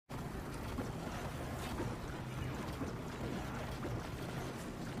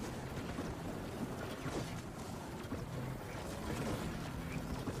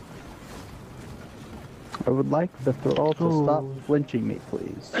would like the thrall to stop Oh. flinching me,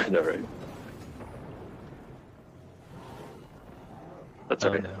 please. I know, right? That's Oh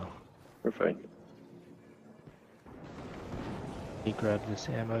okay. no. We're fine. He grabbed this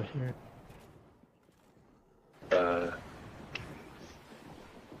ammo here.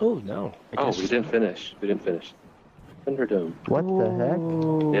 Oh no. I Oh, guess we didn't finish. We didn't finish. Thunderdome. What the heck?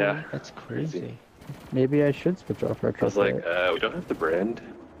 Oh, Yeah. That's crazy. Maybe I should switch off retrofit. I was like, we don't have the brand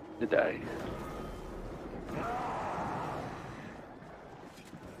to die.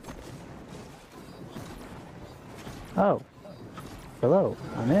 Oh. Hello,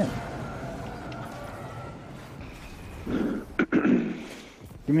 I'm in.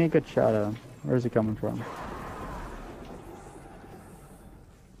 Give me a good shot at him. Where's he coming from?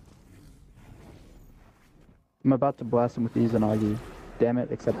 I'm about to blast him with Izanagi. Damn it,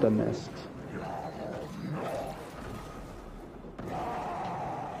 except I missed.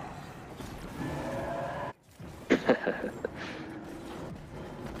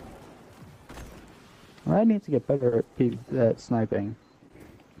 I need to get better at sniping.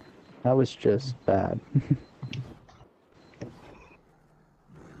 That was just bad.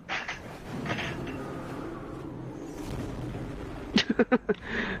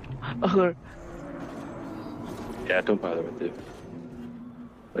 Oh, Yeah, don't bother with it.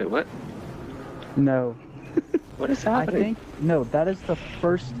 Wait, what? No. What is I happening? think, no, that is the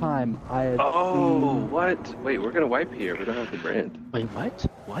first time I had Oh, seen... what? Wait, we're gonna wipe here. We don't have the brand. wait, what?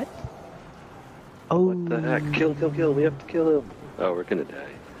 What? Oh. What the heck? Kill, kill, kill. We have to kill him. Oh, we're gonna die.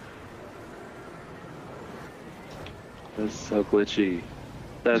 That's so glitchy.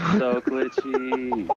 That's so glitchy.